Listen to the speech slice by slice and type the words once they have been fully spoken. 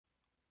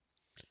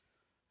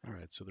All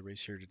right, so the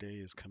race here today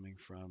is coming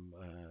from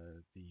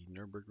the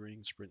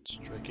Nurburgring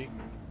SprintStrecke.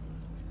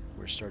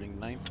 We're starting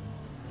ninth.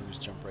 We'll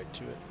just jump right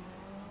to it.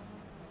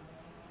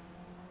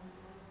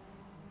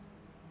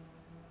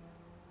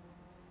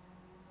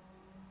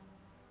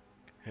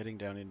 Heading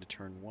down into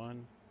turn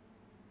one.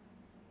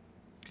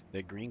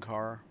 The green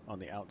car on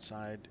the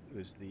outside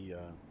is the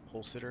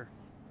pole sitter.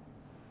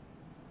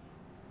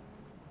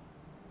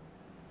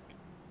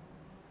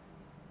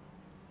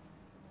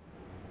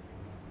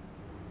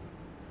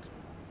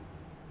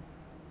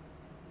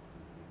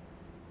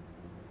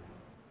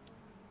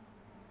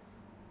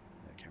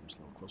 That camera's a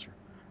little closer.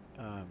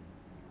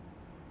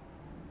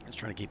 Just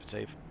trying to keep it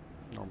safe.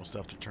 Normal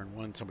stuff to turn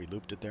one. Somebody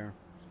looped it there.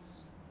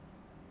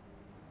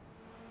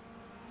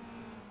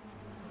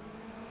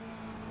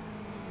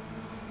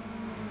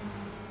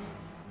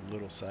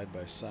 Little side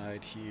by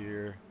side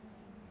here.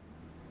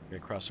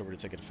 Gonna cross over to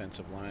take a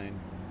defensive line.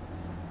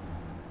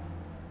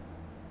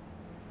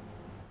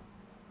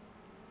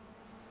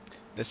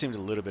 That seemed a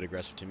little bit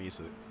aggressive to me,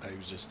 so I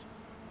was just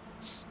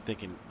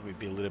thinking we'd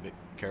be a little bit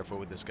careful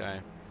with this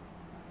guy.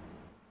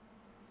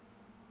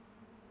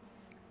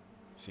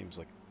 Seems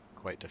like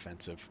quite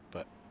defensive,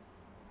 but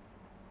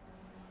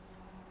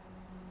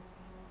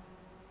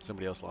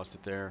somebody else lost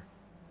it there.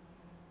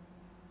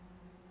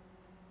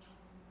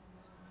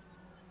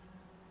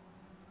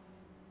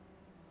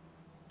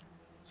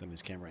 Some of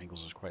these camera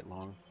angles is quite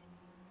long.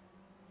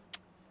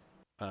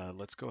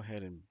 Let's go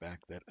ahead and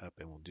back that up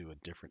and we'll do a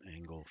different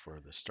angle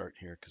for the start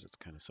here because it's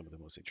kind of some of the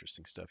most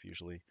interesting stuff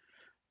usually.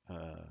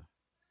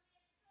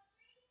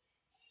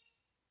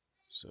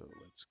 So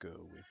let's go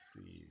with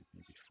the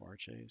maybe far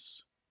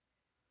chase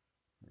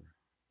or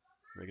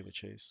regular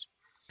chase.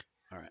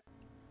 All right.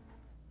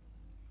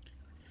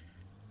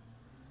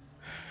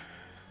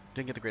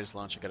 Didn't get the greatest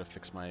launch. I got to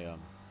fix my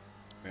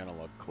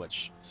analog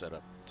clutch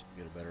setup to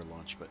get a better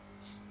launch, but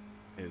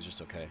it was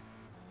just okay.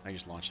 I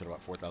just launched at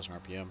about 4,000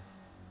 RPM.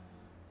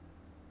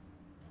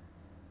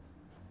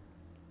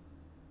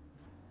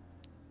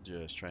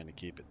 Just trying to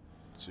keep it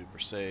super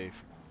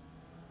safe.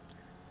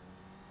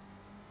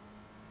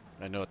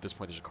 I know at this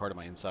point there's a car to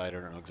my inside. I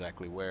don't know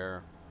exactly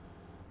where.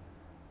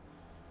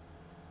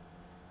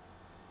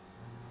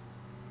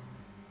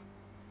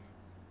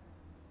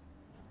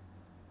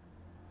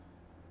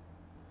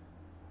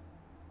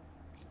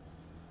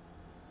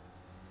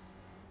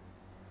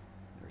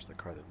 There's the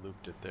car that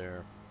looped it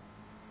there.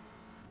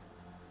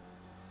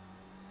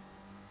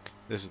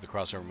 This is the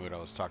crossover mode I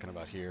was talking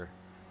about here.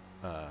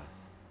 I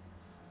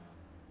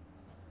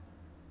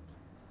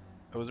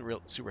wasn't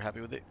real super happy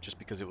with it just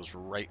because it was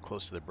right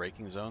close to the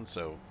braking zone,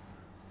 so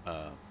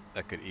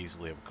that could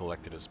easily have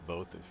collected us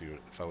both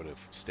if I would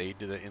have stayed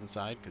to the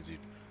inside, because you'd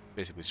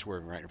basically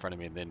swerving right in front of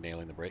me and then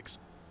nailing the brakes.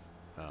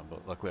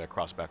 But luckily I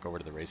crossed back over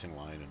to the racing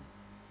line and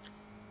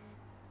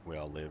we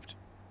all lived.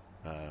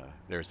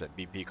 There's that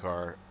BP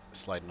car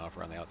sliding off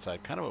around the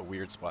outside. Kind of a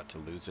weird spot to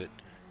lose it.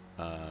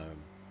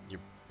 You're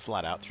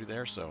flat out through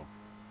there, so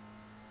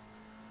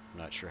I'm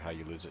not sure how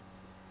you lose it.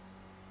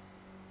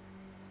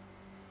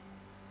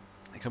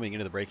 Coming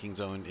into the braking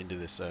zone into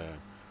this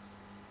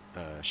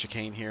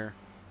chicane here.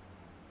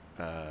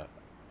 I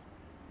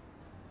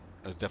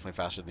was definitely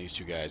faster than these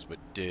two guys, but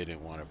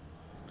didn't want to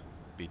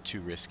be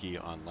too risky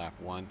on lap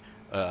one.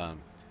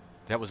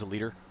 That was the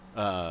leader,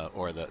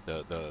 or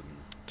the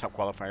top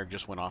qualifier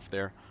just went off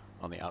there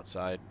on the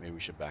outside. Maybe we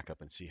should back up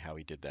and see how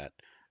he did that.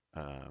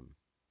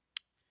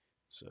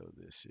 So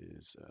this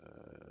is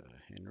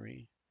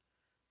Henry.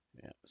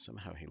 Yeah,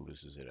 somehow he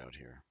loses it out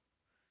here.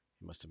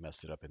 He must have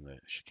messed it up in the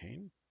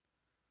chicane.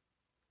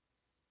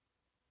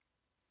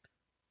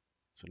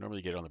 So normally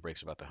you get on the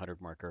brakes about the 100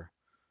 marker.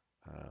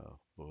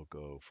 We'll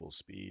go full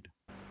speed.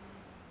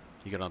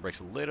 You get on the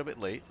brakes a little bit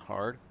late,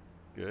 hard,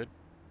 good.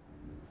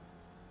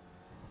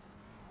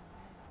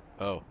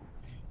 Oh,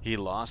 he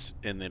lost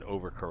and then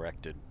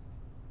overcorrected.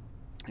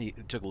 He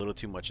took a little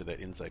too much of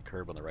that inside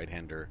curb on the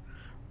right-hander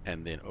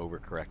and then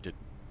overcorrected,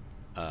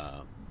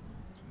 uh,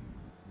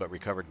 but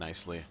recovered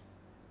nicely.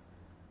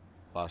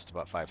 Lost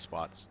about 5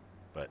 spots,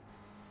 but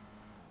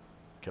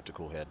kept a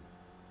cool head.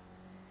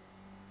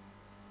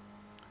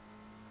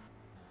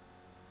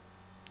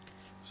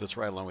 So let's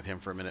ride along with him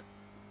for a minute.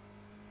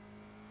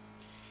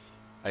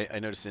 I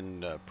noticed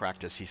in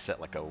practice he set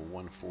like a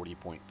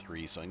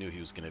 140.3, so I knew he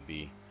was going to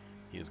be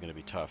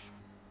tough.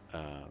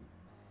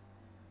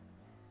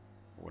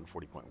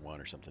 140.1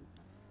 or something.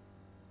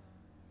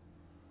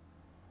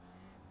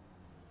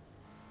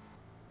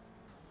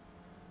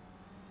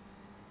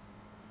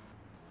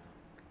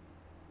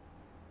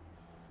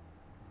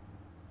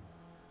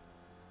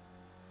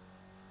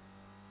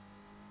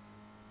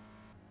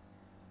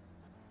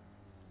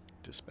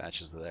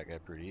 Dispatches that guy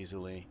pretty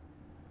easily.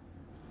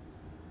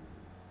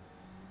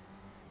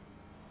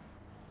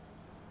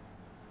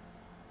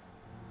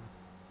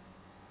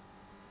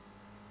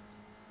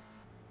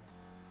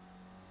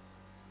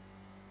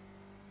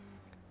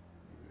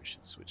 Maybe we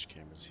should switch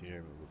cameras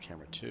here. We'll go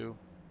camera 2.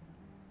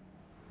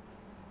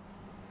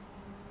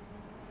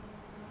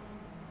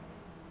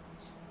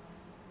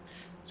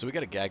 So we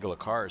got a gaggle of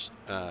cars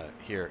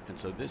here, and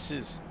so this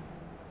is.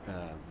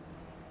 I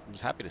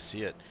was happy to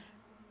see it.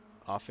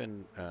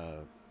 Often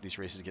these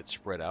races get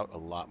spread out a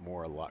lot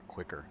more, a lot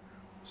quicker.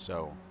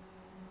 So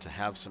to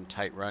have some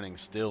tight running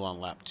still on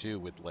lap two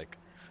with like,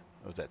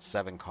 what was that,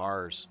 7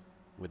 cars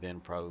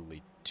within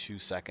probably 2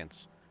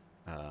 seconds.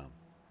 Um,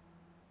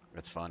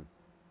 that's fun.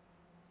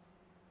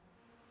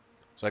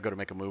 So I go to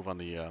make a move on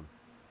the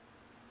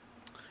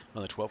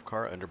 12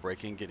 car under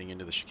braking, getting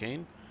into the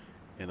chicane,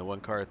 and the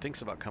one car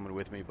thinks about coming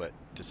with me, but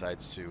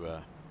decides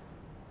to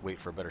wait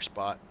for a better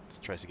spot.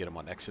 Tries to get him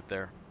on exit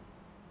there.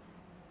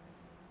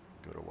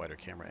 Go to a wider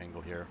camera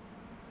angle here.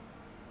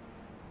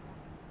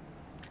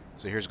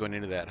 So here's going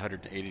into that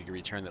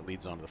 180-degree turn that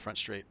leads onto the front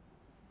straight.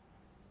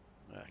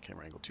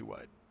 Camera angle too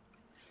wide.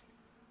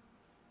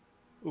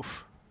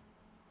 Oof.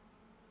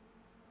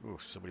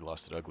 Oof, somebody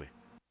lost it ugly.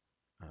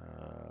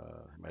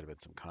 Might have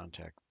had some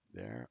contact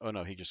there. Oh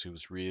no, he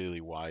was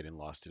really wide and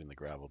lost it in the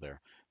gravel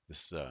there.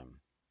 This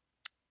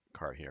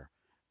car here.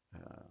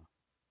 Uh,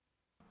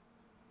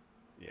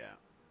 yeah,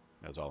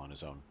 that was all on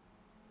his own.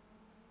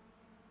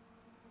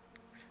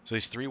 So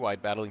he's 3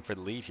 wide battling for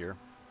the lead here.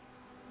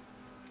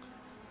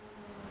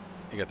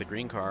 You got the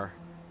green car,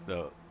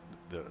 the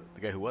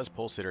guy who was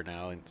pole sitter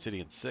now and sitting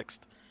in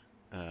 6th.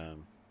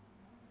 Um,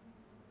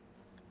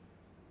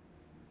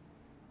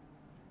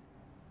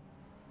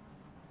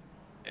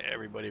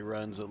 Everybody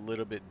runs a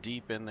little bit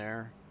deep in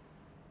there,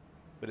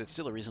 but it's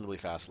still a reasonably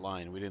fast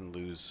line. We didn't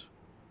lose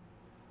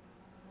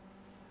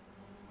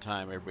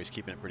time. Everybody's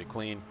keeping it pretty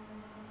clean.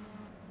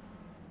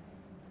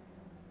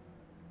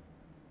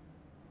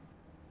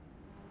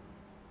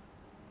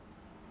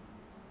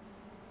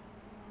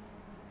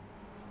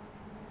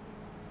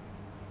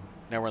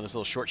 Now we're on this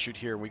little short shoot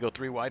here, and we go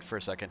 3 wide for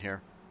a second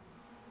here.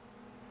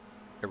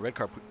 A red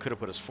car could have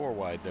put us 4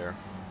 wide there.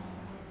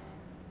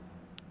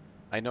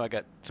 I know I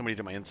got somebody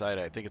to my inside.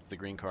 I think it's the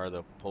green car,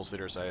 the pole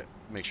sitter, so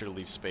I make sure to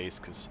leave space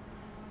because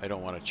I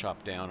don't want to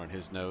chop down on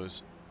his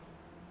nose.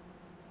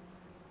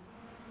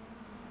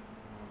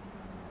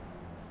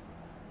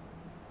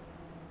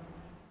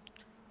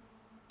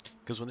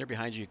 Because when they're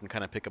behind you, you can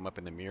kind of pick them up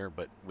in the mirror,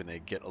 but when they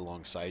get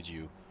alongside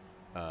you,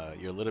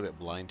 you're a little bit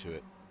blind to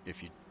it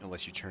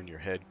unless you turn your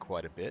head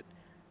quite a bit.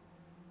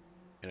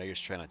 And I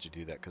just try not to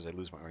do that because I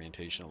lose my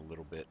orientation a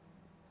little bit.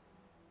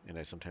 And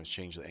I sometimes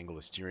change the angle of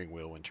the steering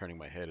wheel when turning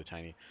my head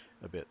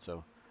a bit.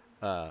 So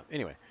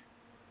anyway,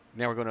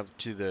 now we're going up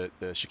to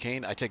the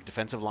chicane. I take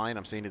defensive line.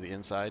 I'm staying to the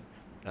inside.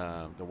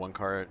 The one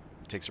car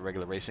takes a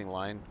regular racing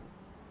line.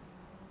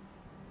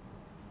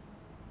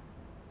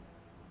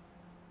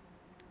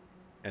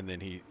 And then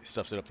he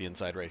stuffs it up the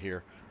inside right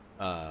here,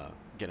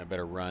 getting a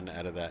better run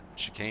out of that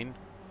chicane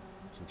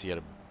since he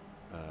had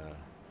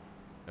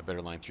a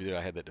better line through there.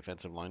 I had that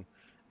defensive line.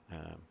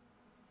 Um,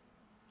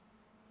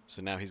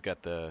 so now he's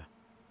got the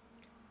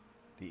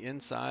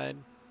inside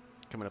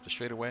coming up the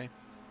straightaway.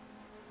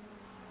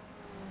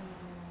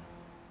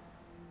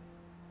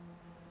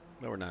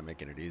 No, we're not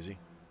making it easy.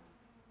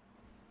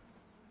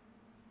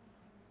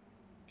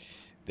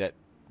 That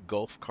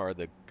Golf car,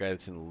 the guy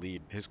that's in the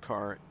lead, his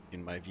car,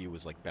 in my view,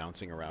 was like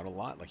bouncing around a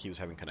lot, like he was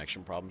having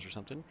connection problems or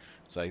something.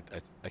 So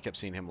I kept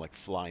seeing him like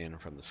fly in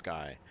from the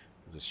sky.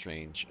 It was a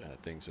strange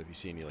thing. So if you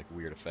see any like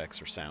weird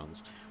effects or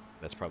sounds,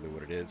 that's probably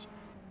what it is.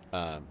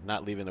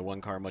 Not leaving the one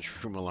car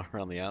much room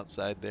around the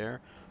outside there.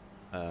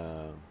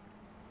 Um,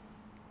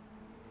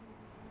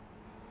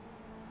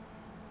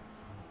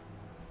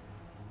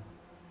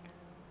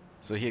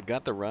 so he had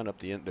got the run up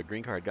the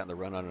green car had gotten the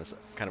run on us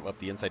kind of up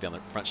the inside down the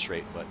front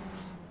straight, but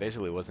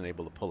basically wasn't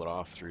able to pull it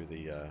off through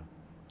the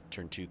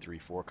turn 2, 3,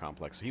 4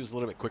 complex. So he was a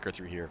little bit quicker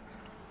through here.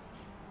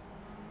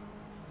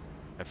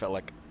 I felt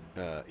like,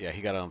 yeah,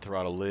 he got on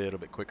throttle a little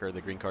bit quicker.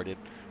 The green car did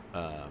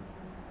um,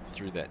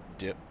 through that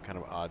dip, kind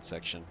of odd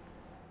section.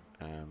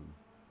 Um,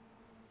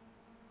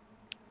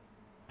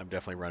 I'm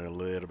definitely running a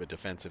little bit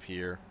defensive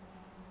here.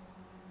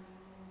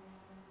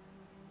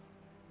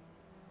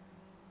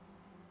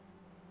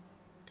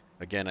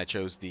 Again, I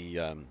chose the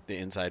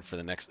inside for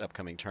the next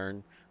upcoming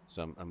turn,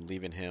 so I'm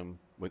leaving him.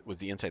 Was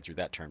the inside through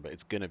that turn, but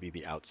it's gonna be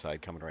the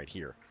outside coming right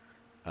here.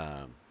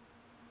 Um,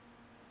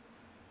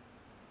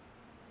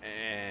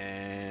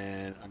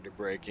 and under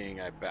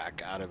braking, I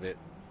back out of it,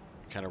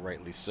 kind of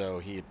rightly so.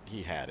 He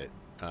had it.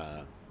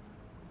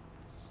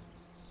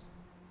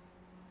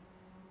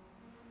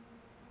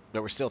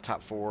 But we're still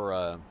top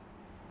 4,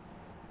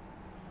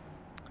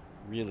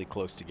 really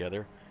close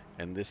together.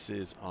 And this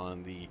is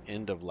on the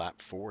end of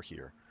lap 4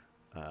 here.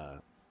 Uh,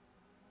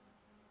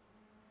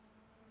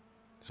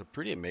 so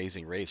pretty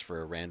amazing race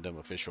for a random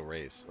official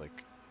race.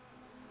 Like,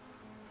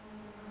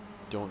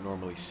 don't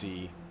normally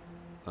see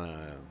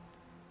uh,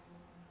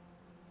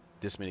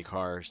 this many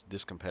cars,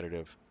 this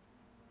competitive.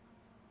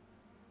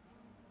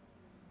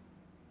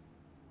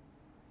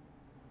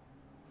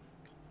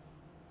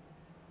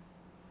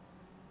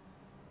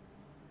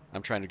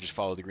 I'm trying to just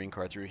follow the green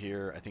car through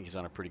here. I think he's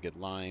on a pretty good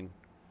line.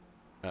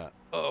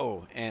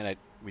 Oh, and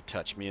we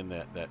touched me and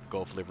that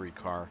Gulf livery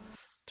car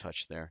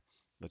touched there.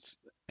 Let's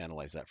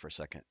analyze that for a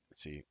second.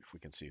 See if we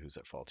can see who's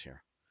at fault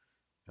here.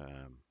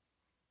 Um,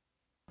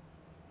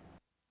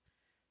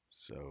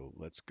 so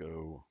let's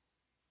go.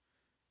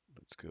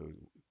 Let's go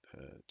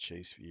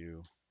chase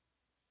view.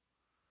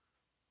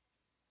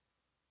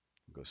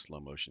 Go slow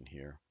motion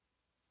here.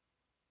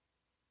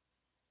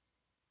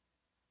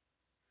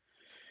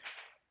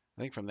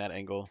 I think from that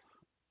angle,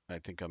 I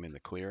think I'm in the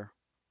clear.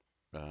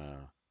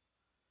 Uh,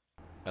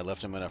 I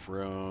left him enough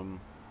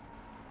room.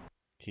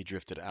 He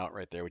drifted out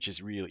right there, which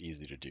is real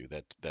easy to do.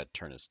 That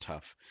turn is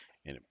tough,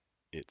 and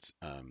it's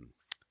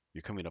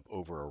you're coming up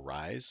over a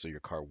rise, so your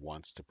car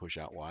wants to push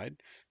out wide.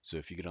 So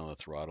if you get on the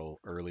throttle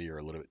early or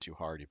a little bit too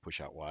hard, you push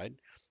out wide.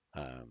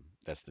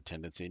 That's the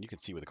tendency, and you can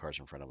see with the cars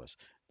in front of us,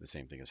 the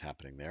same thing is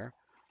happening there.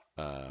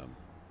 Um,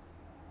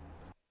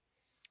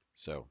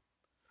 so,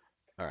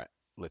 all right,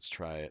 let's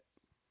try it.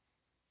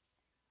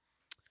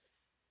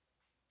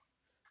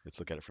 Let's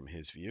look at it from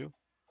his view.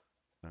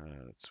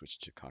 Let's switch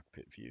to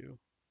cockpit view.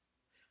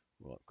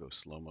 We'll go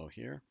slow-mo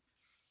here.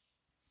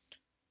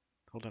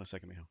 Hold on a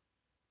second, Mijo.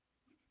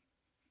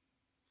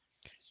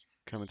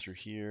 Coming through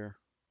here.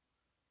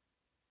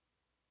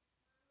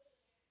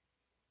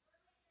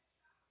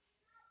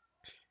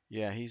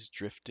 Yeah, he's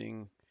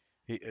drifting.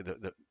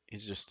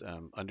 He's just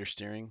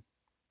understeering,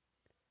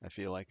 I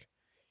feel like.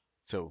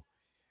 So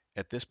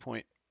at this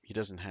point, he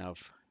doesn't have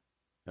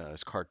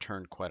his car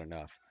turned quite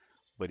enough,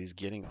 but he's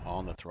getting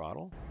on the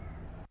throttle.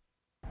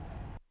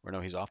 Or no,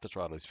 he's off the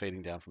throttle. He's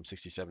fading down from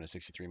 67 to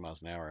 63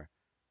 miles an hour.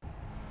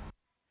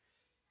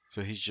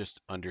 So he's just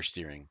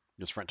understeering.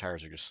 His front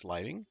tires are just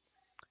sliding.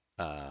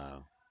 Uh,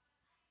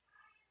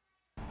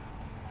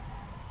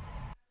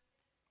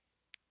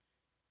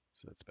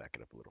 so let's back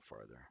it up a little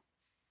farther.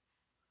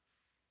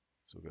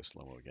 So we'll go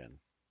slow-mo again.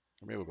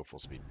 Or maybe we'll go full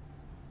speed.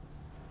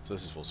 So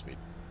this is full speed.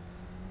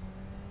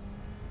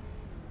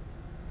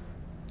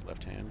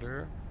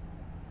 Left-hander.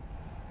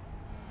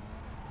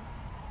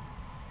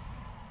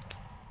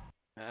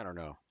 I don't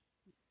know.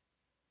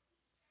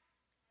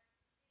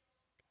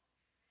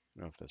 I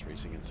don't know if that's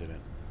racing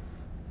incident.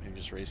 Maybe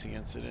just racing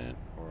incident,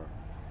 or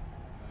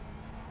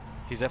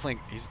he's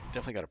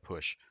definitely got a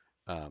push.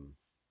 Um,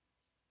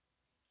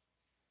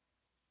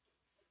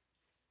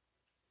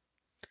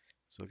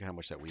 so look at how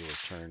much that wheel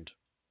is turned.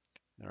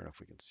 I don't know if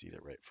we can see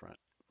that right front.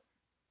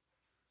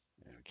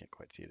 Yeah, we can't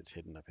quite see it. It's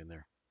hidden up in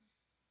there.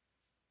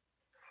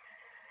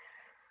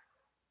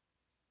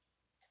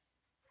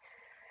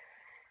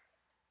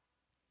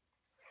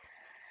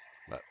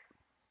 But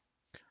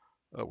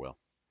oh well.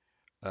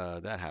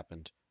 That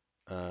happened.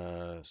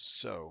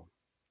 So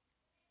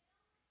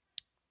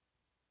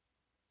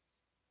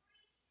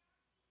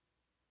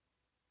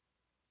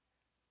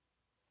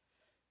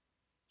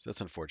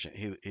that's unfortunate.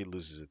 He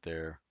loses it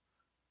there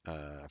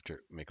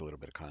after make a little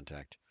bit of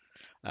contact.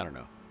 I don't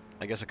know.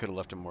 I guess I could have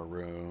left him more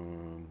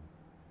room.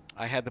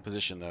 I had the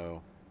position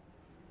though.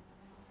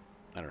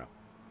 I don't know.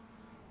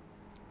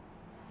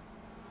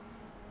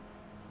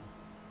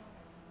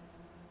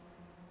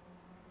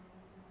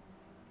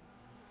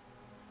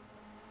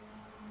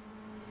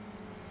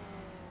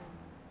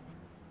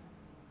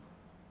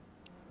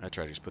 I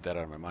tried to just put that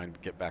out of my mind,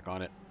 get back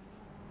on it.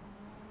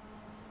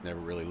 Never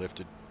really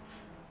lifted.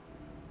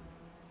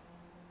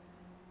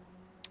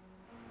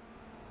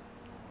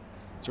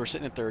 So we're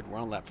sitting in third. We're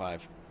on lap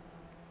 5.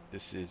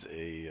 This is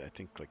I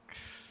think like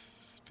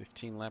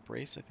 15 lap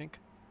race, I think.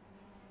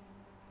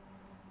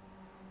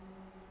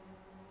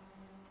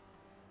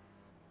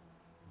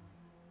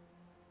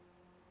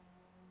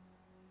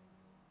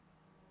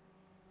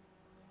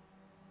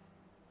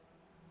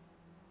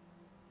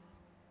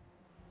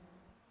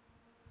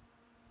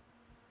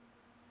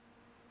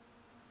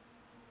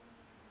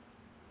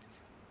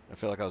 I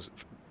feel like I was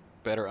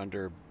better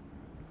under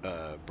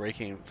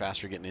braking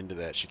faster getting into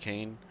that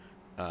chicane,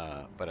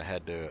 but I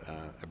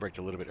braked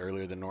a little bit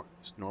earlier than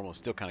normal.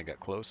 Still kind of got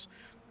close,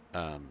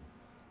 um,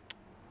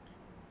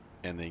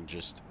 and then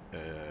just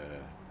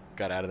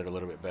got out of there a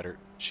little bit better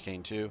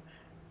chicane too,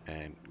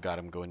 and got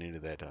him going into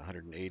that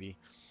 180.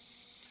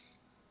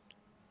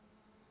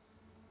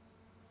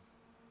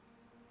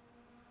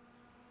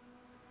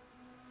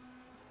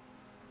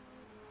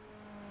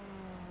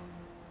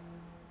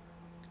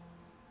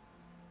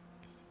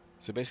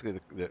 So basically,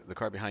 the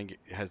car behind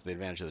has the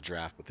advantage of the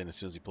draft, but then as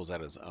soon as he pulls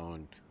out his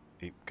own,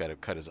 he got to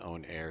cut his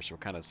own air. So we're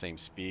kind of the same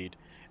speed,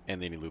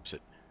 and then he loops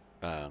it.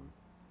 Um,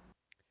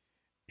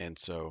 and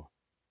so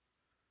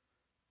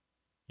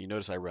you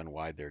notice I run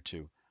wide there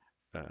too.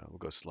 We'll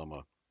go slow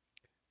mo.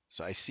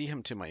 So I see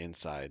him to my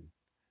inside.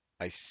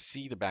 I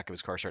see the back of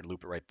his car start to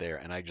loop it right there,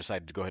 and I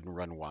decided to go ahead and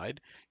run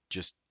wide,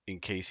 just in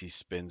case he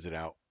spins it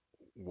out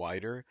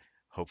wider.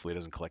 Hopefully, it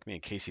doesn't collect me. In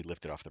case he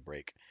lifted off the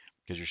brake,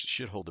 because you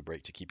should hold the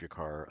brake to keep your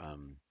car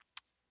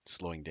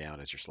slowing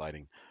down as you're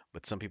sliding.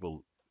 But some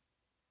people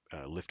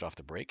lift off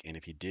the brake, and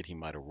if he did, he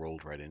might have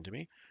rolled right into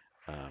me.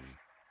 Um,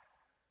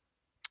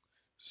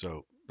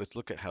 so let's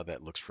look at how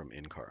that looks from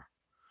in car.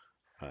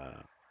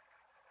 Uh,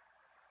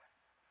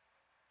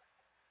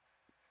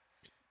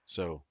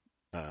 so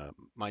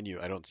mind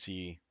you,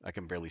 I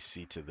can barely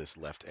see to this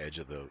left edge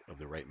of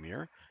the right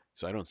mirror,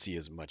 so I don't see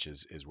as much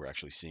as we're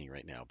actually seeing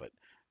right now. But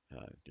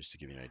just to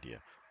give you an idea.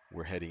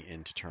 We're heading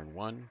into turn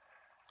one.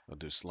 I'll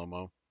do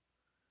slow-mo.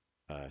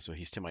 So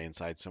he's to my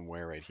inside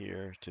somewhere right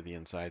here, to the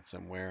inside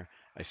somewhere.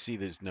 I see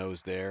his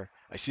nose there.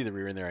 I see the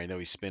rear end there. I know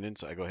he's spinning,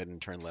 so I go ahead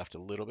and turn left a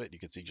little bit. You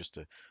can see just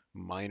a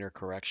minor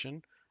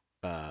correction.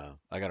 I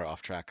got it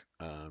off track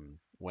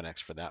 1x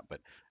for that,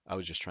 but I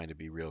was just trying to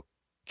be real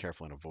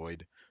careful and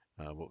avoid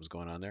what was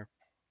going on there.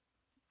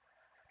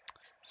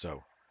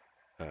 So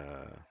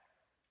now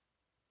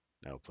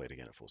we'll play it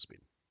again at full speed.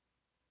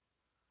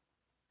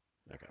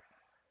 Okay.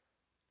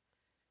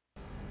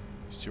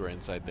 These two are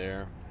inside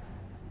there.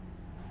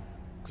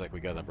 Looks like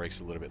we got the brakes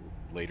a little bit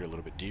later, a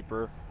little bit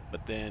deeper,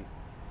 but then,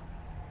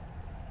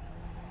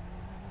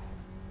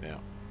 yeah.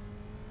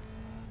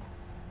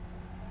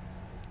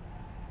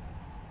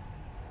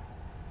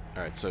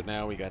 All right, so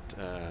now we got,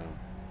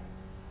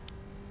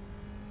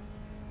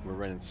 we're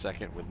running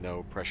second with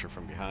no pressure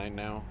from behind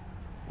now.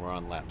 We're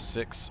on lap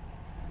 6.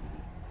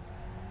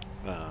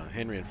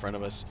 Henry in front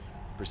of us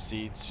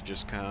proceeds to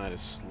just kind of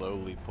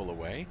slowly pull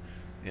away.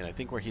 And I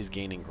think where he's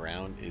gaining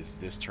ground is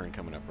this turn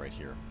coming up right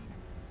here.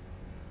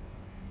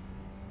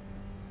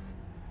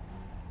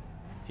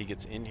 He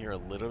gets in here a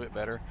little bit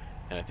better,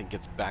 and I think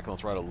gets back on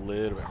the throttle a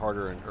little bit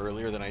harder and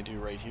earlier than I do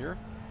right here.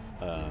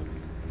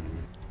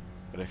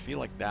 But I feel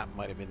like that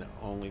might have been the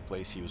only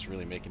place he was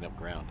really making up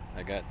ground.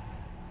 I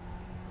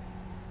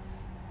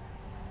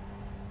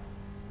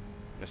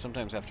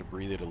sometimes have to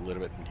breathe it a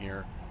little bit in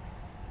here.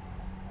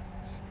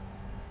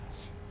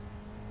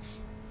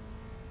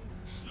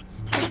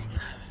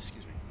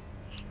 Excuse me.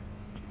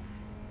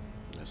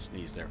 I'm gonna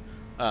sneeze there.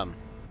 And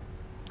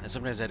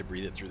sometimes I had to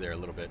breathe it through there a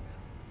little bit.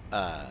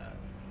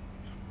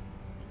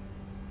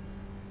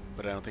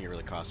 But I don't think it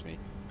really cost me.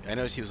 I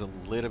noticed he was a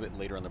little bit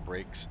later on the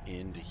brakes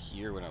into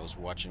here when I was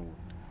watching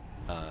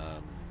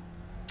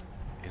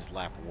his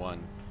lap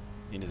 1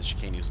 into the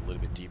chicane. He was a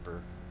little bit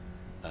deeper.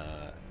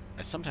 I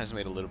sometimes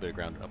made a little bit of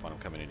ground up on him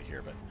coming into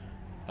here, but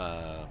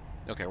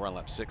okay, we're on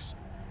lap 6.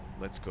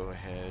 Let's go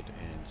ahead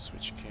and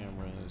switch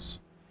cameras,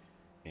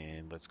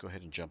 and let's go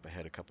ahead and jump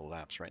ahead a couple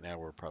laps. Right now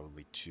we're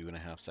probably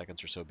 2.5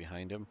 seconds or so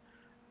behind him,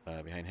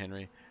 behind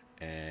Henry,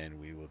 and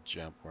we will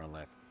jump. We're on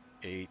lap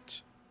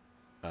 8.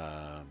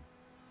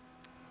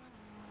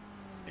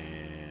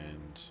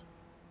 And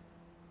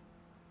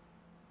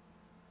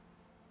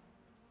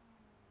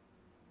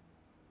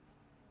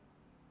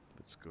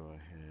let's go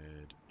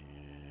ahead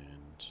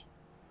and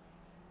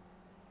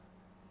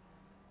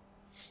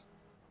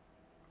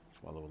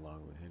follow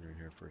along with Henry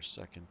here for a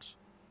second.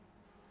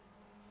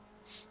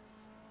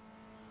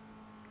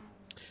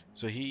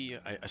 So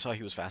I saw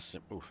he was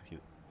fastest. He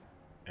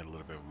had a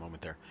little bit of a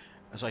moment there.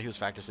 I saw he was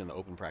fastest in the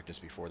open practice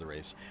before the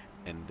race,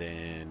 and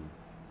then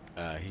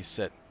he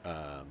set.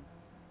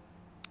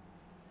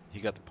 He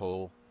got the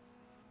pole,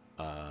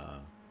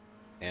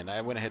 and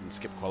I went ahead and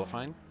skipped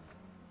qualifying.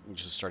 We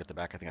just started at the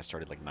back. I think I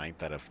started like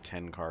 9th out of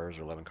 10 cars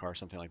or 11 cars,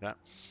 something like that.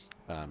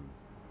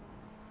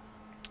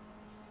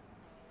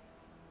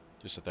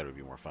 Just thought it would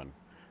be more fun.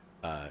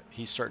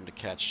 He's starting to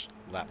catch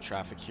lap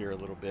traffic here a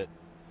little bit,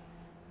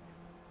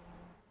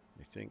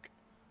 I think.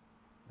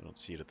 I don't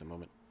see it at the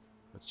moment.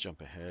 Let's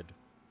jump ahead.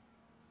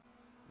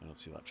 I don't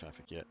see lap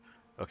traffic yet.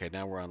 Okay,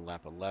 now we're on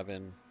lap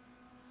 11.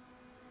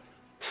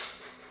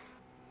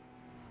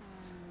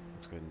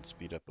 Let's go ahead and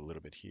speed up a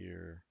little bit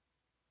here.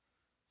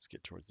 Let's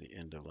get towards the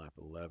end of lap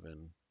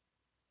 11.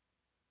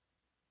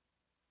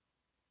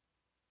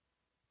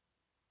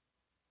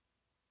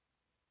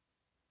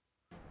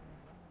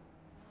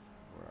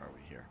 Where are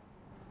we here?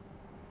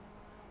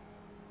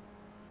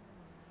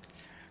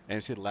 And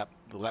you see the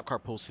lap car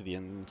pulls to the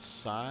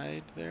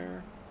inside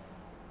there.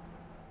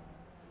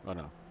 Oh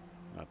no,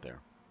 not there.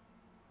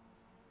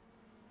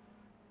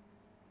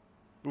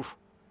 Oof.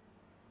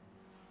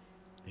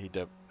 He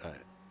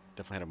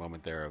definitely had a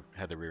moment there of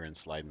had the rear end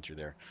sliding through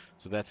there.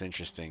 So that's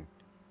interesting.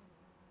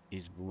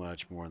 He's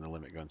much more on the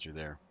limit going through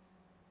there.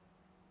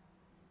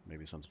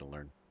 Maybe something to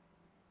learn.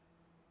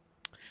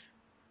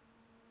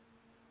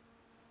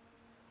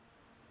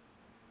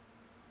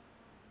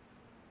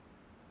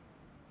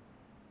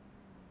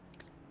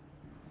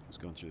 He's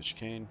going through the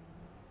chicane.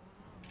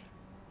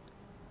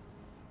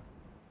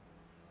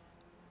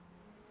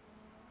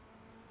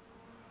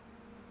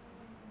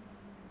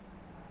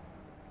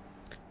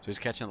 So he's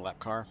catching the lap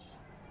car.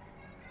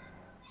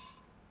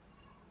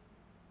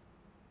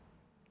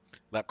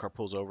 Lap car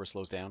pulls over,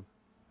 slows down.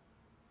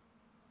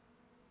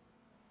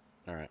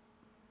 All right.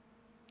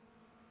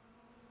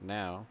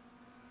 Now,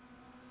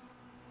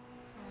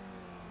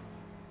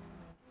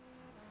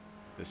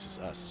 this is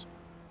us.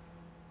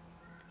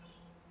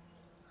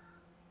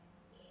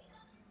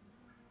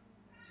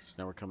 So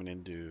now we're coming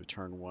into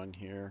turn 1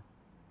 here.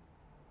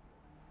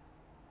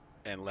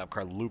 And lap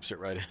car loops it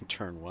right in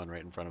turn 1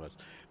 right in front of us.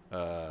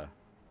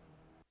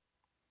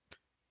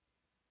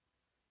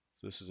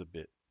 So this is a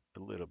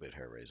little bit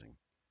hair raising.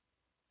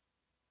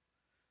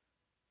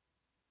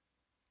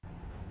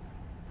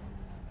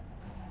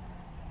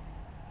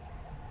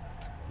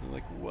 I'm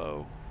like,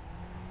 whoa.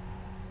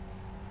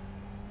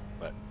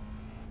 But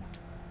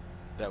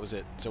that was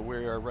it. So we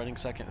are running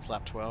second. It's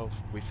lap 12.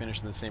 We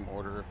finished in the same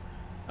order.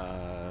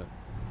 Uh,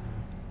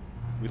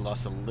 we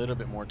lost a little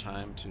bit more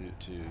time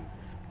to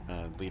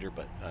leader,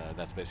 but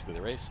that's basically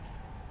the race.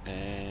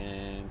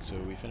 And so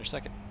we finished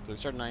second. So we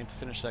started ninth,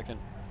 finished second.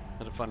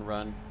 Had a fun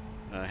run.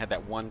 Had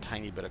that one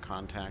tiny bit of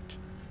contact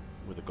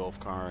with a Golf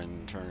car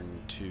in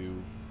turn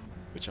 2,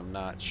 which I'm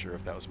not sure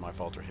if that was my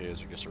fault or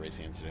his or just a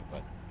racing incident,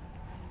 but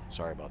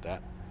sorry about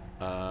that.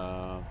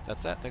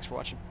 That's that. Thanks for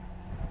watching.